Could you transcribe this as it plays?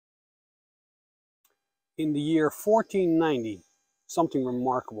In the year 1490, something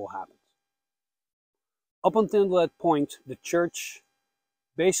remarkable happened. Up until that point, the church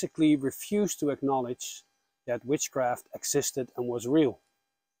basically refused to acknowledge that witchcraft existed and was real.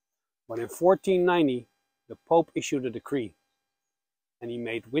 But in 1490, the Pope issued a decree, and he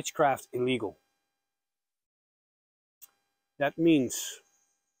made witchcraft illegal. That means,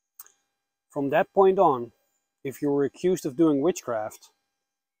 from that point on, if you were accused of doing witchcraft,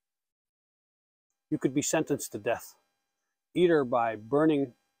 you could be sentenced to death, either by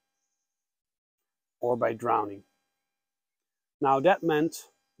burning or by drowning. Now that meant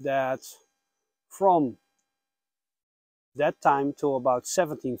that from that time till about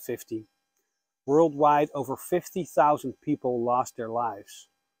 1750, worldwide over 50,000 people lost their lives.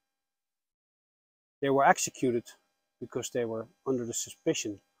 They were executed because they were under the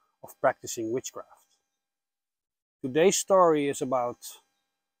suspicion of practicing witchcraft. Today's story is about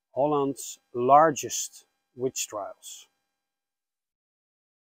Holland's largest witch trials.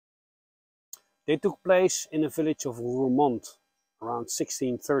 They took place in the village of Roermond around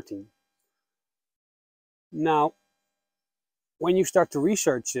 1613. Now, when you start to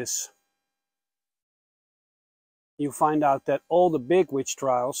research this, you find out that all the big witch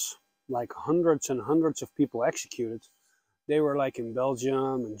trials, like hundreds and hundreds of people executed, they were like in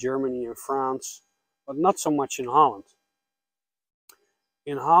Belgium and Germany and France, but not so much in Holland.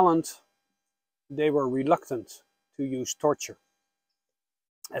 In Holland, they were reluctant to use torture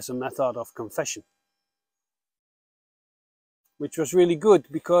as a method of confession, which was really good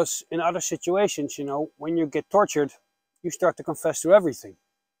because in other situations, you know, when you get tortured, you start to confess to everything.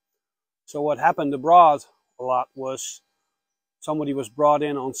 So what happened abroad a lot was somebody was brought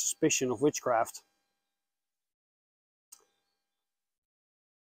in on suspicion of witchcraft.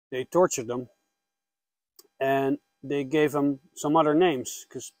 They tortured them and they gave them some other names,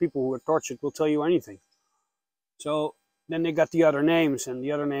 because people who are tortured will tell you anything. So then they got the other names, and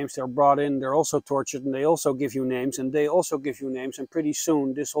the other names they're brought in, they're also tortured, and they also give you names, and they also give you names, and pretty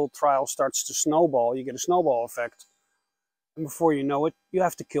soon this whole trial starts to snowball. You get a snowball effect, and before you know it, you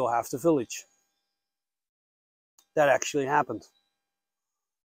have to kill half the village. That actually happened.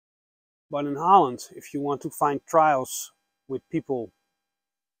 But in Holland, if you want to find trials with people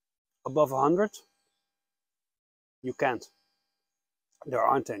above 100, you can't. There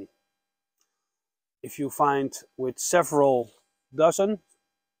aren't any. If you find with several dozen,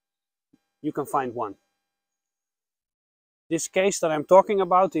 you can find one. This case that I'm talking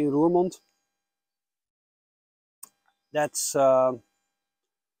about in Roermond, that's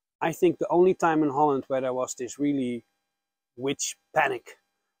I think the only time in Holland where there was this really witch panic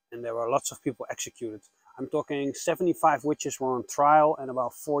and there were lots of people executed. I'm talking 75 witches were on trial and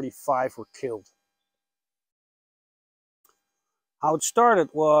about 45 were killed. How it started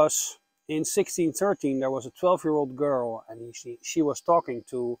was in 1613, there was a 12-year-old girl, and she was talking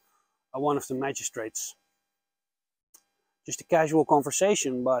to one of the magistrates. Just a casual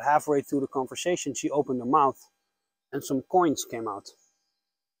conversation, but halfway through the conversation, she opened her mouth and some coins came out.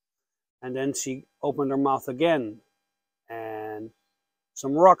 And then she opened her mouth again and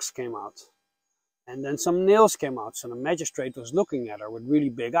some rocks came out. And then some nails came out. So the magistrate was looking at her with really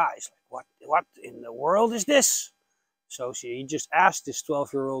big eyes. Like, what in the world is this? So he just asked this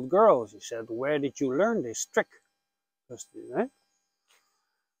 12-year-old girl, she said, where did you learn this trick?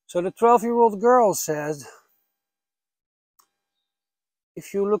 So the 12-year-old girl said,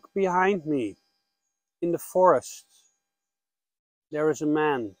 if you look behind me in the forest, there is a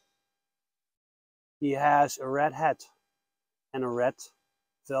man. He has a red hat and a red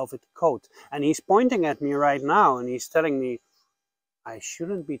velvet coat. And he's pointing at me right now and he's telling me, I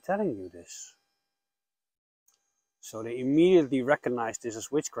shouldn't be telling you this. So they immediately recognized this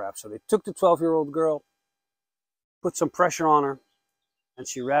as witchcraft. So they took the 12-year-old girl, put some pressure on her, and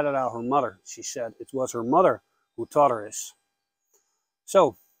she ratted out her mother. She said it was her mother who taught her this.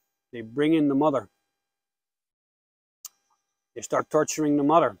 So they bring in the mother. They start torturing the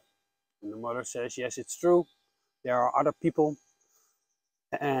mother. And the mother says, yes, it's true. There are other people.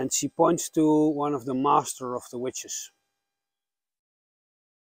 And she points to one of the master of the witches,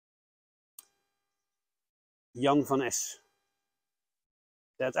 Jan van Es.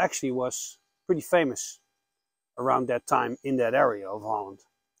 That actually was pretty famous around that time in that area of Holland.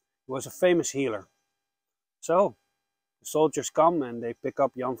 He was a famous healer. So the soldiers come and they pick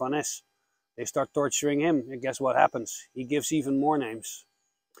up Jan van Es. They start torturing him, and guess what happens? He gives even more names.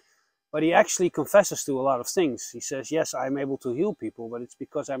 But he actually confesses to a lot of things. He says, yes, I'm able to heal people, but it's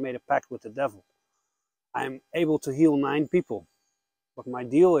because I made a pact with the devil. I'm able to heal 9 people, but my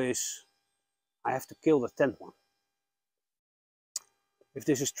deal is I have to kill the 10th one. If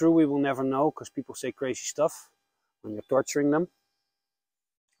this is true, we will never know, because people say crazy stuff when you're torturing them.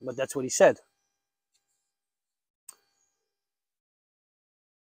 But that's what he said.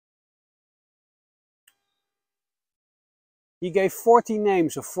 He gave 40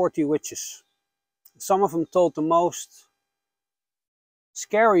 names of 40 witches. Some of them told the most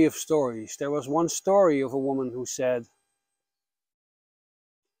scary of stories. There was one story of a woman who said,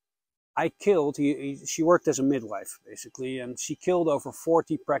 I killed, she worked as a midwife basically, and she killed over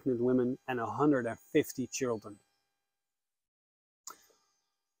 40 pregnant women and 150 children.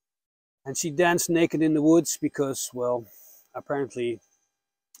 And she danced naked in the woods because, well, apparently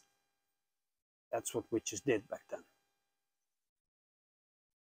that's what witches did back then.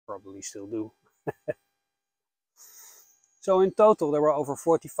 Probably still do. So in total there were over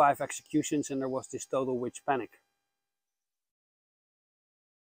 45 executions, and there was this total witch panic.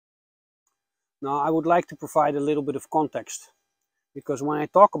 Now I would like to provide a little bit of context, because when I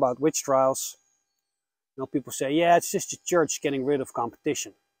talk about witch trials, you know, people say, yeah, it's just the church getting rid of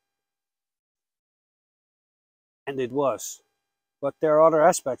competition. And it was. But there are other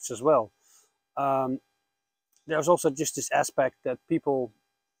aspects as well. There's also just this aspect that people,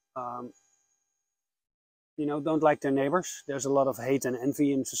 you know, don't like their neighbors. There's a lot of hate and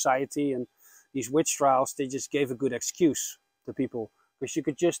envy in society, and these witch trials, they just gave a good excuse to people. Because you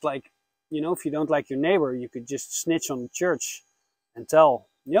could just, like, you know, if you don't like your neighbor, you could just snitch on the church and tell,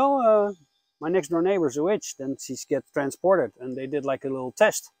 you know, my next door neighbor's a witch. Then she gets transported, and they did like a little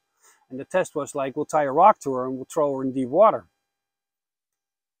test. And the test was like, we'll tie a rock to her and we'll throw her in deep water.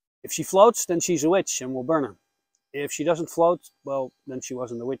 If she floats, then she's a witch and we'll burn her. If she doesn't float, well, then she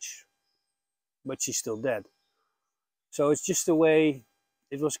wasn't a witch, but she's still dead. So it's just a way,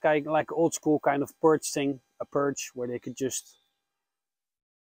 it was kind of like old school kind of purge thing, a purge where they could just,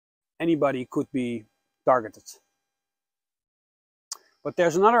 anybody could be targeted. But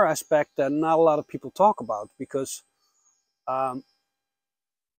there's another aspect that not a lot of people talk about, because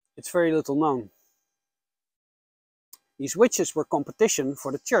it's very little known. These witches were competition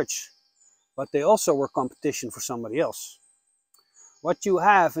for the church, but they also were competition for somebody else. What you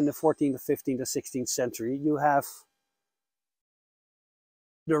have in the 14th, 15th, and 16th century, you have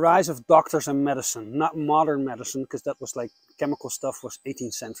the rise of doctors and medicine, not modern medicine, because that was like chemical stuff was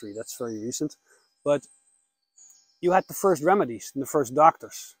 18th century, that's very recent. But you had the first remedies and the first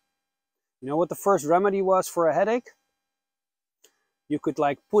doctors. You know what the first remedy was for a headache? You could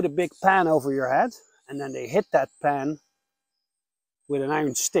like put a big pan over your head, and then they hit that pan with an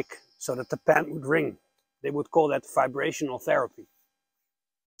iron stick so that the pan would ring. They would call that vibrational therapy.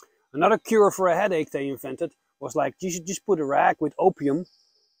 Another cure for a headache they invented was like, you should just put a rag with opium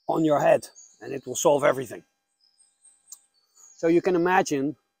on your head and it will solve everything. So you can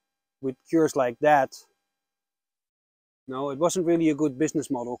imagine with cures like that, no, it wasn't really a good business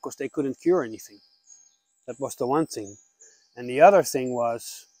model because they couldn't cure anything. That was the one thing. And the other thing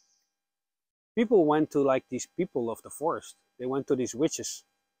was, people went to like these people of the forest. They went to these witches.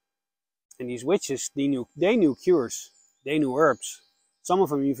 And these witches, they knew cures. They knew herbs. Some of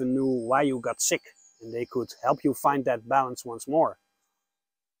them even knew why you got sick. And they could help you find that balance once more.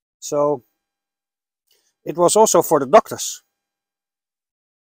 So it was also for the doctors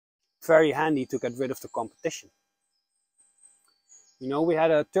very handy to get rid of the competition. You know, we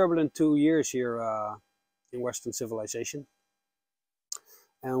had a turbulent 2 years here in Western civilization.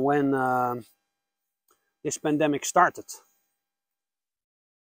 And when this pandemic started,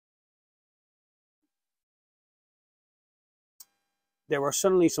 there were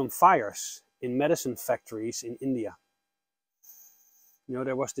suddenly some fires in medicine factories in India. You know,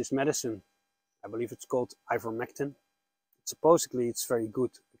 there was this medicine, I believe it's called ivermectin. Supposedly it's very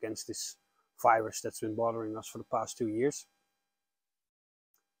good against this virus that's been bothering us for the past 2 years.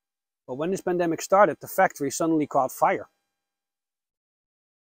 But when this pandemic started, the factory suddenly caught fire.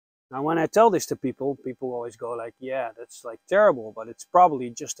 Now when I tell this to people, people always go like, yeah, that's like terrible, but it's probably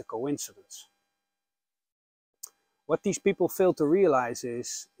just a coincidence. What these people fail to realize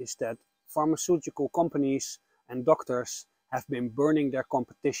is that pharmaceutical companies and doctors have been burning their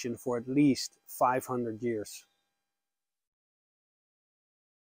competition for at least 500 years.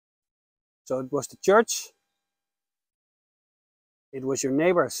 So it was the church, it was your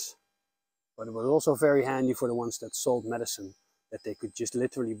neighbors, but it was also very handy for the ones that sold medicine, that they could just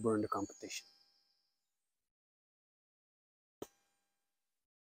literally burn the competition.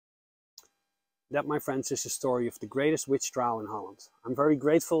 That, my friends, is the story of the greatest witch trial in Holland. I'm very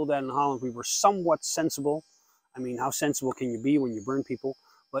grateful that in Holland we were somewhat sensible. I mean, how sensible can you be when you burn people?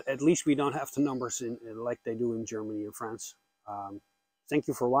 But at least we don't have the numbers like they do in Germany and France. Thank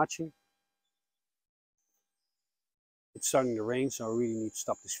you for watching. It's starting to rain, so I really need to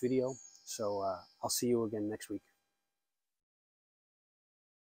stop this video. So I'll see you again next week.